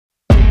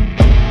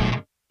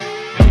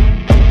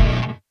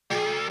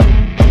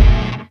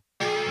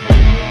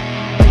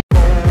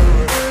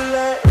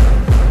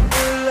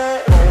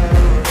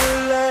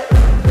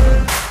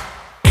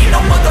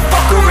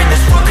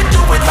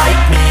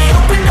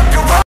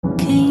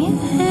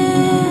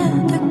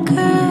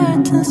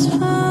this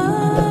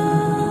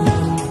far.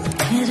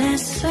 It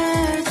is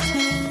certain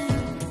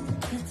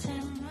it's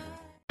in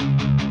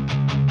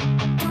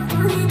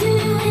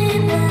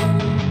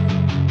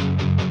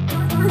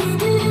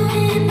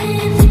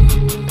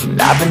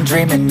I've been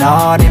dreaming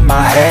on in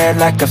my head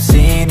like I've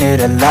seen it.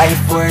 A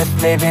life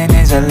worth living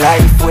is a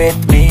life with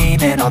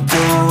meaning. I'll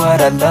do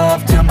what I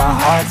love till my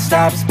heart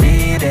stops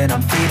beating.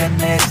 I'm feeding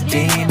this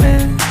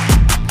demon.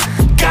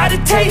 Got a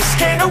taste,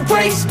 can't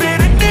erase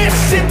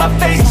bitterness in my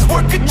face.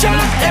 Work a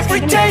job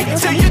every day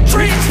till your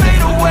dreams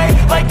fade away.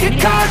 Like a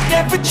card,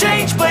 never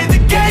change, play the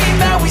game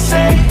that we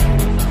say.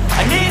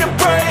 I need a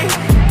break.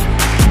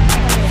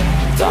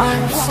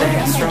 Time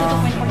staying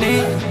strong,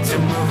 need to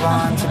move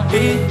on to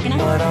be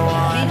what I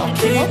want. I'll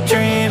keep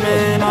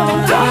dreaming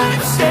on.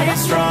 Time staying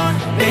strong,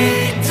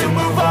 need to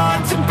move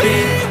on to be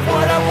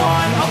what I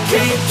want. I'll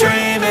keep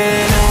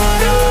dreaming on.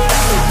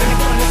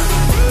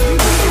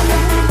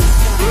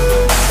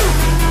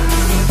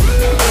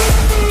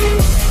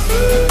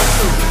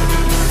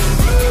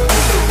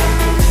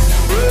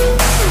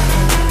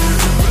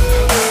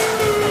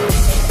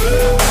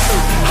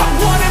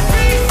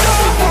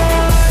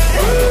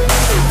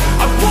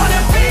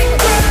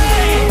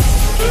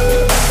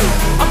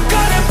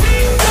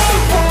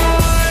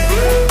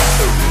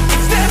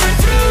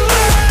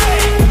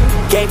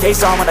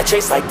 Face on when I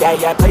chase like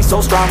that. Yeah, I play so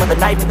strong with a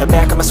knife in the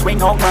back. I'ma swing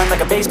home run like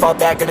a baseball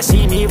bat. Gonna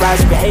see me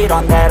rise, you can hate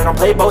on that. I don't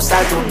play both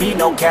sides, doing me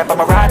no cap.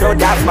 I'ma ride or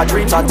die with my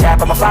dreams on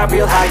tap. I'ma fly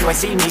real high, you ain't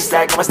see me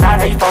slack. No, it's not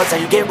how you fall, it's how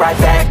you get right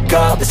back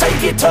up. That's how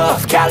you get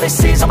tough.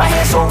 Calluses on my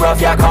hands so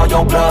rough, yeah, I call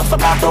your bluff. I'm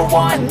not the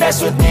one,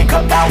 mess with me,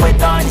 come down with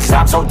none. Cause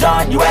I'm so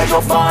done, you had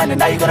your fun. And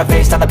now you're gonna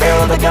face down the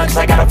barrel of the gun. Cause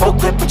I got a full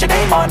clip with your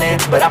name on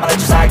it. But I'ma let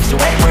you slide cause you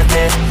ain't worth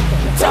it.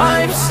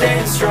 Time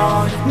staying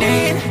strong,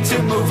 need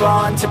to move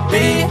on to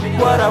be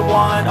what I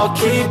want. I'll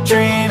keep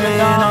dreaming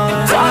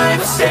on. Time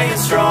staying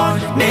strong,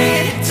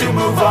 need to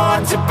move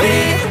on to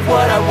be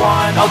what I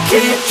want. I'll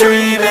keep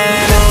dreaming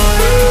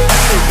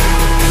on.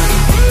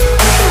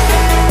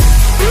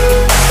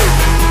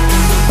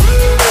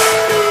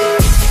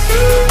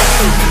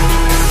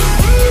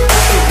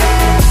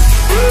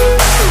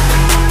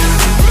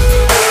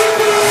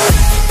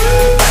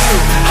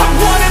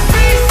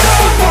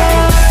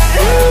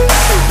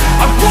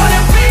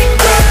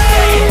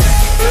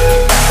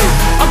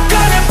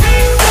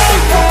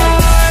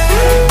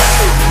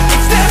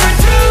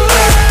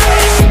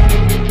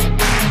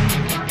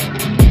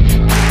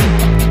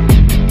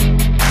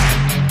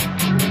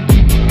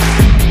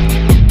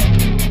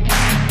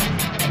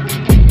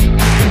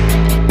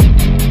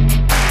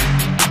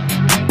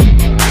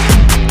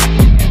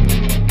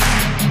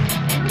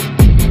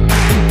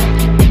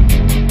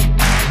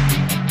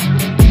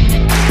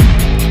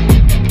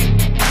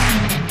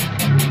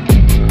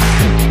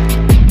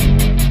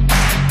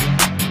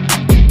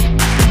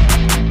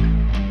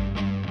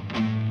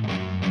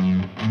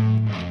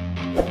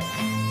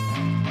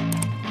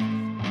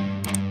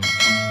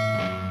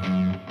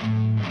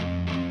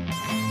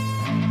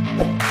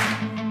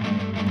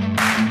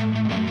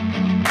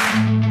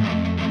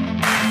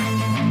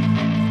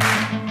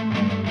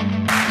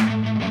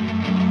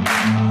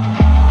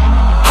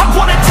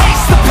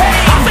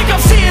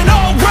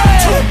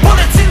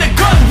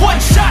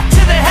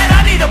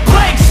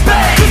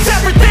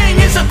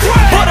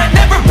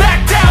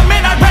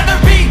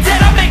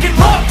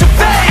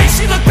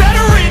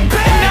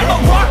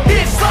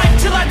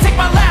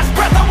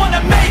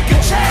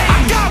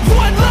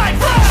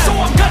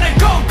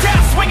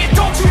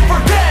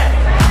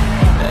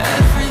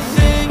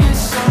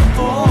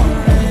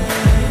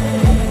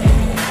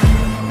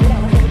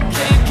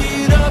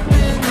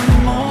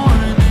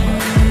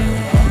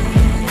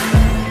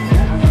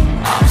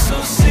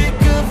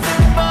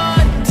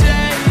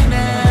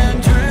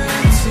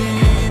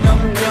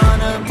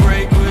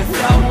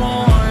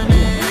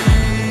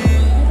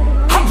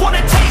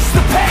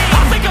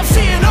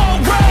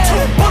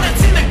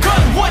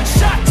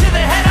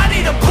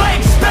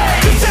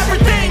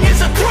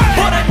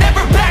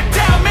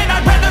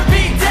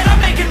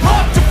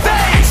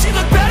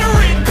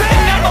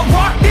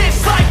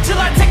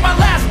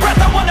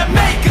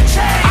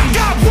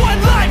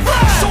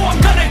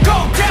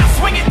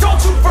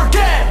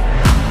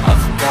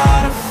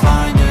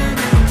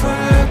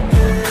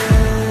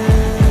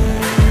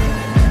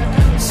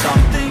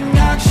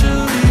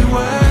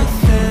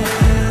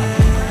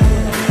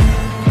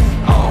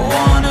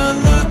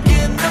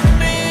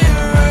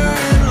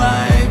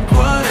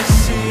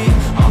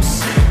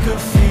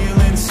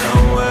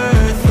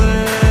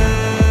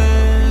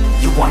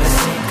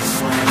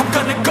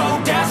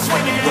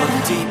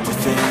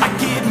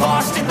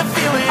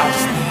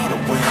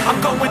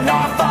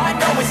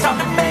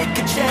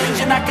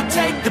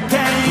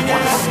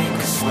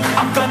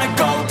 I'm gonna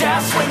go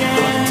down swinging.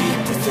 Look deep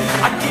within.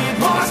 I get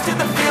lost in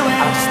the feeling.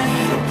 I just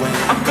need a win.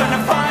 I'm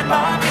gonna find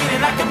my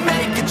meaning. I can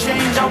make a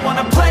change. I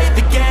wanna play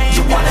the game.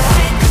 You wanna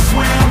sink or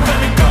swim? I'm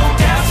gonna go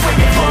down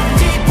swinging. Look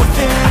deep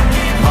within. I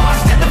get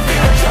lost in the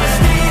feeling. I just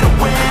need a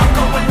win. I'm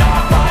going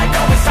off. I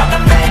know it's time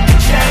to make a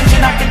change,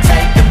 and I can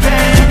take the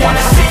pain. You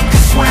wanna sink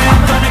or swim?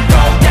 I'm gonna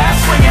go down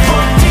swinging.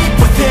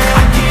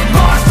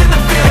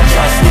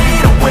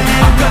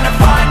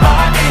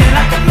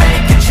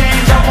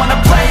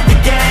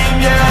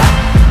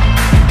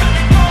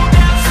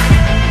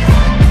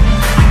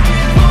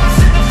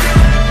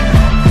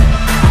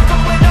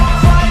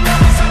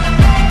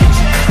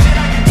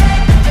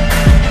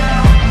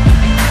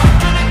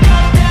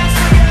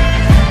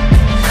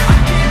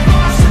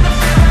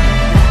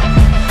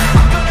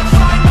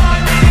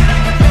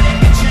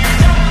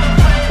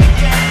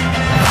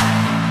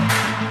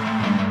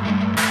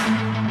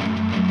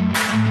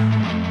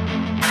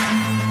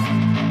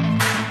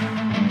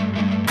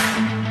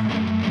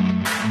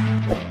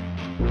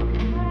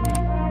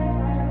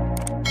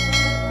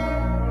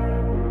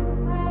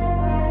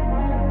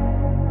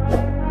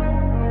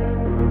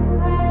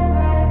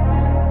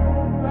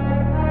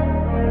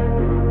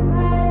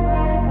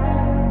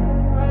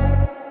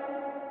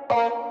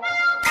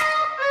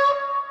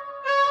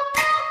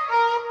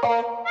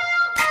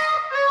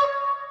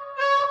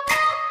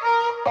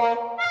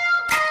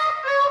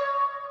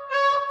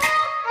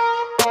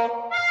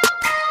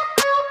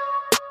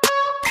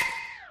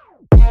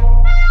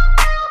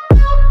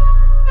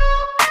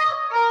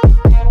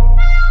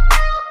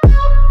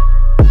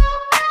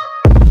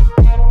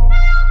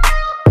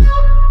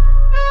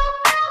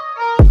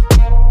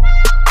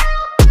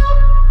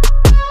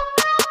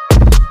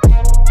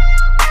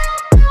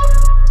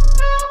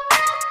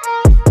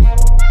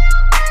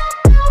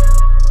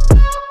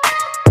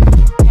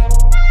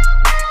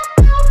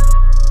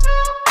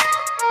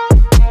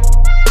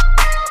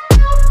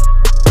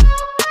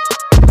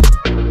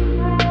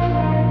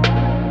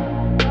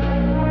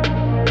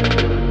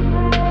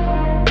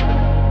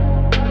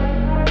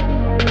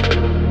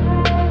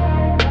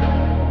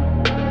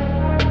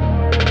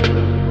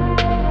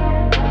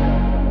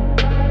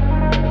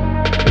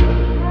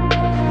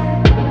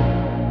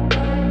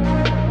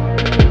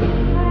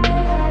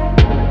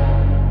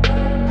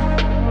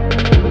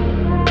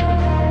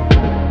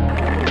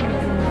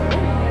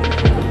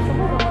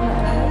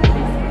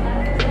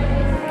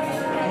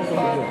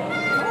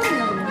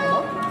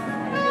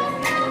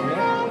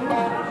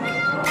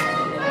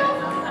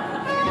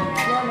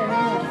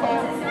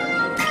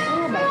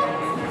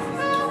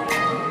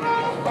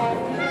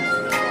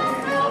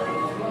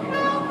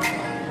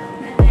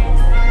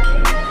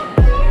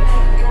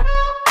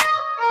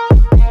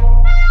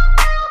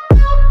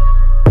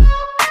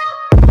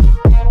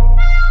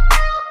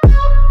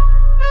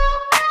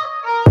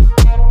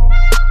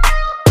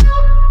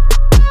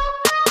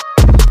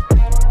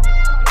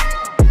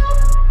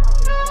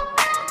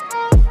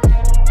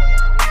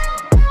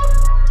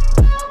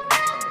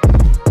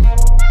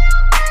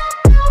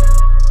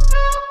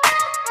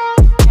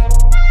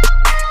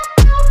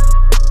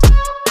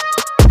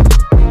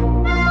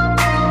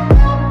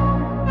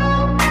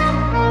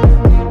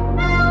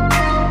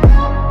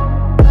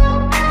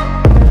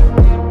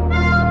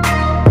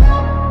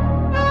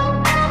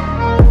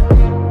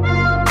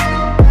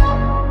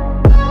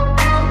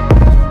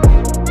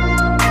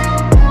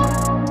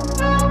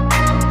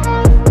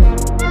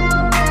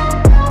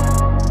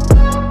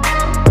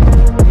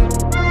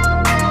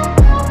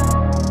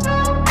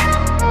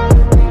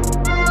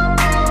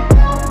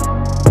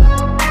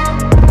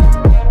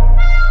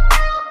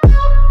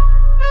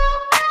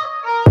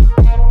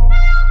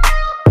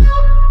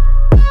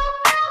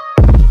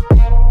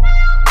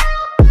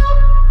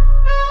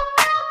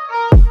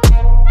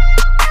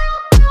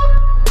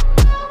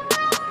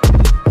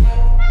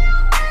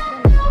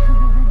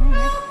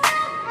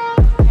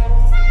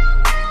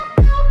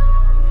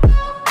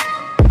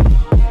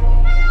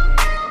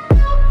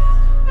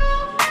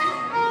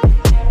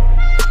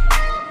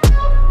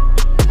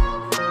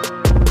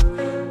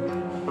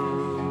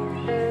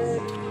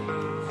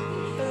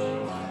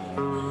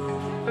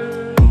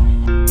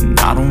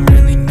 I don't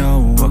really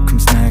know what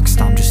comes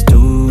next, I'm just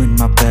doing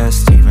my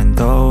best, even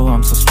though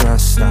I'm so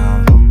stressed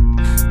out.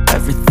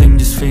 Everything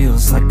just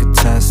feels like a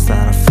test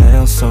that I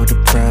fail, so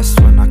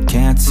depressed when I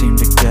can't seem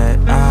to get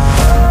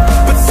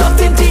out. But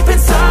something deep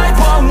inside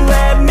won't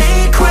let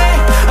me quit.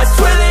 I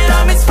swear that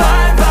I'm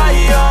inspired by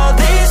all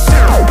this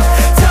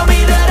shit. Tell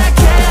me that I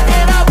can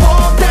and I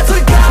won't, that's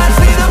what guides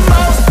me the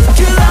most.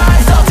 Your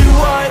lies, I'll do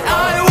what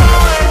I want.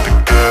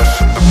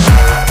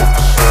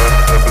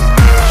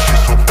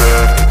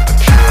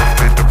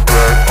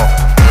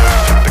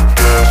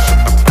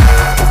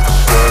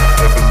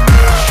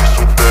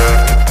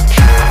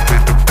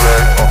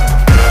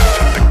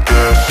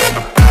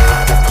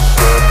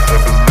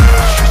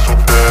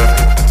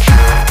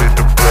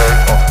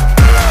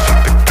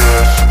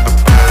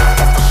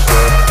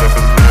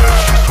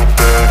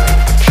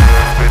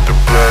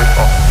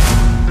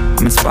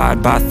 I'm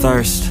inspired by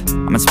thirst,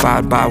 I'm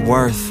inspired by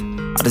worth.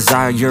 I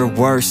desire your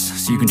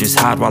worst, so you can just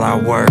hide while I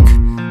work.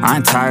 I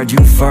ain't tired,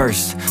 you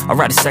first. I'll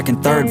write a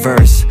second, third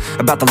verse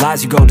about the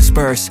lies you go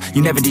disperse.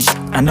 You never did shit,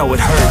 I know it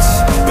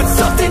hurts. But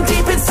something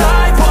deep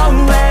inside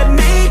won't let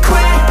me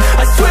quit.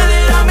 I swear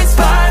that I'm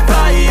inspired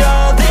by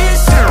all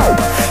this shit.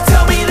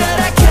 Tell me that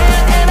I can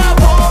and I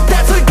won't,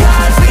 that's what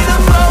guides me the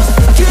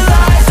most. Your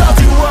lies, I'll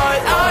do what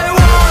I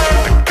want.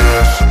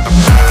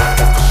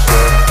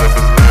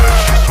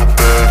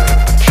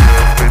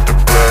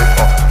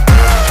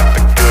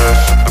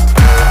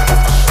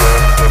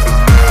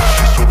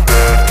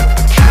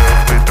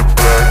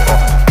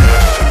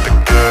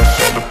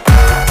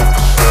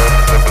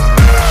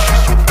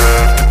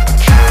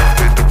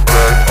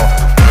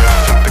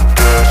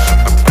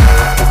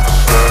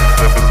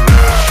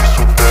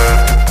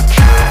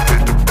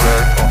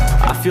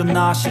 I feel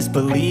nauseous,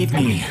 believe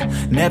me.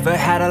 Never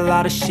had a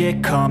lot of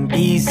shit come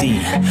easy.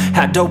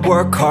 Had to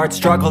work hard,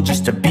 struggle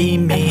just to be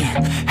me.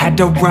 Had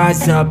to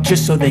rise up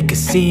just so they could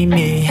see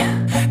me.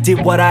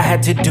 Did what I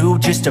had to do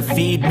just to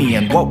feed me,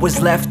 and what was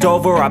left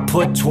over I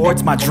put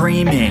towards my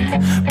dreaming.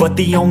 But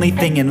the only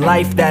thing in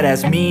life that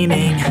has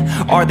meaning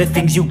are the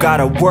things you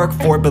gotta work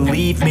for,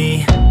 believe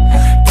me.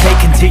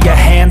 Take into your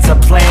hands a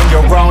plan,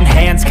 your own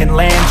hands can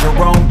land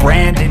your own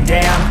brand. And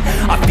damn,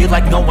 I feel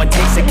like no one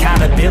takes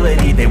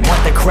accountability. They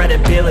want the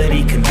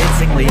credibility,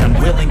 convincingly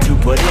unwilling to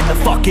put in the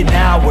fucking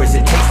hours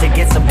it takes to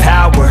get some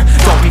power.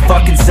 Don't be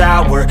fucking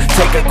sour,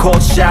 take a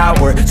cold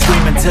shower,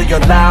 scream until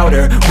you're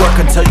louder, work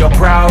until you're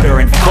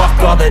prouder, and fuck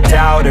all the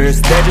doubters,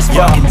 they're just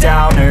fucking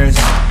downers.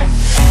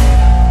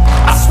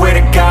 I swear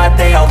to God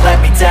they all let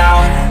me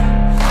down.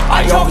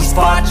 I always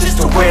fought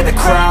just to wear the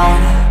crown.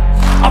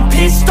 I'm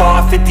pissed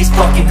off at these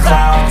fucking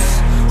clowns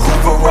who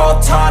were all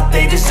taught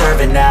they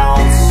deserve an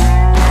ounce.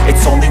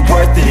 It's only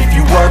worth it if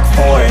you work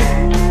for it.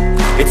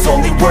 It's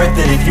only worth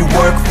it if you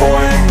work for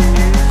it.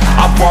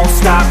 I won't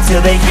stop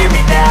till they hear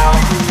me now.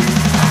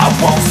 I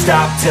won't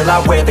stop till I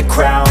wear the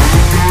crown.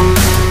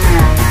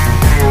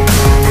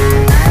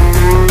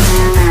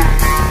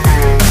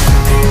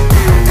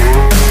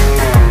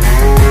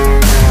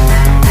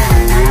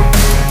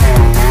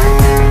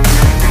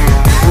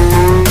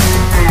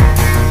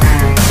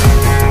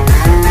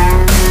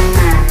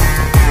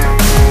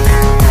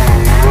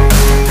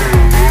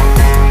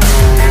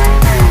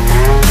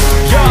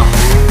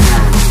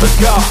 Let's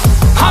go.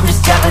 I'm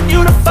just telling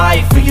you to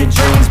fight for your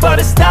dreams, but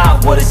it's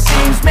not what it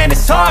seems. Man,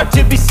 it's hard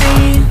to be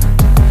seen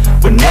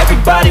when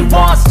everybody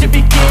wants to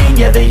be king.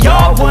 Yeah, they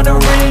all wanna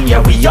ring,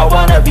 yeah, we all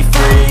wanna be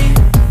free.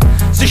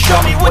 So show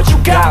me what you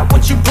got,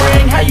 what you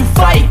bring, how you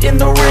fight in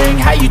the ring,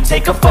 how you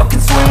take a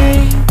fucking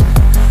swing.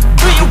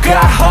 Do you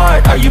got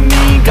heart, are you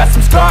mean? Got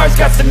some scars,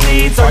 got some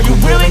needs, are you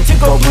willing to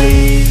go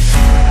bleed?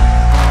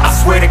 I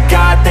swear to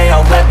God they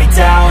all let me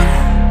down.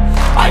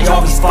 I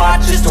always fought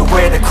just to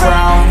wear the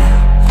crown.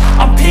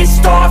 I'm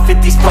pissed off at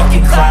these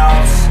fucking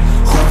clowns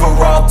who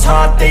were all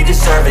taught they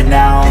deserve an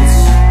ounce.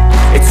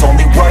 It's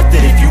only worth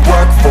it if you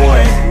work for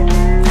it.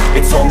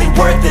 It's only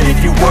worth it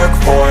if you work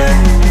for it.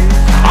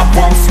 I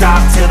won't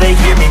stop till they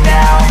hear me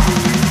now.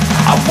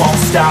 I won't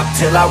stop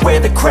till I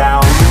wear the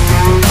crown.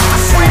 I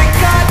swear to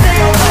God they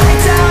all let me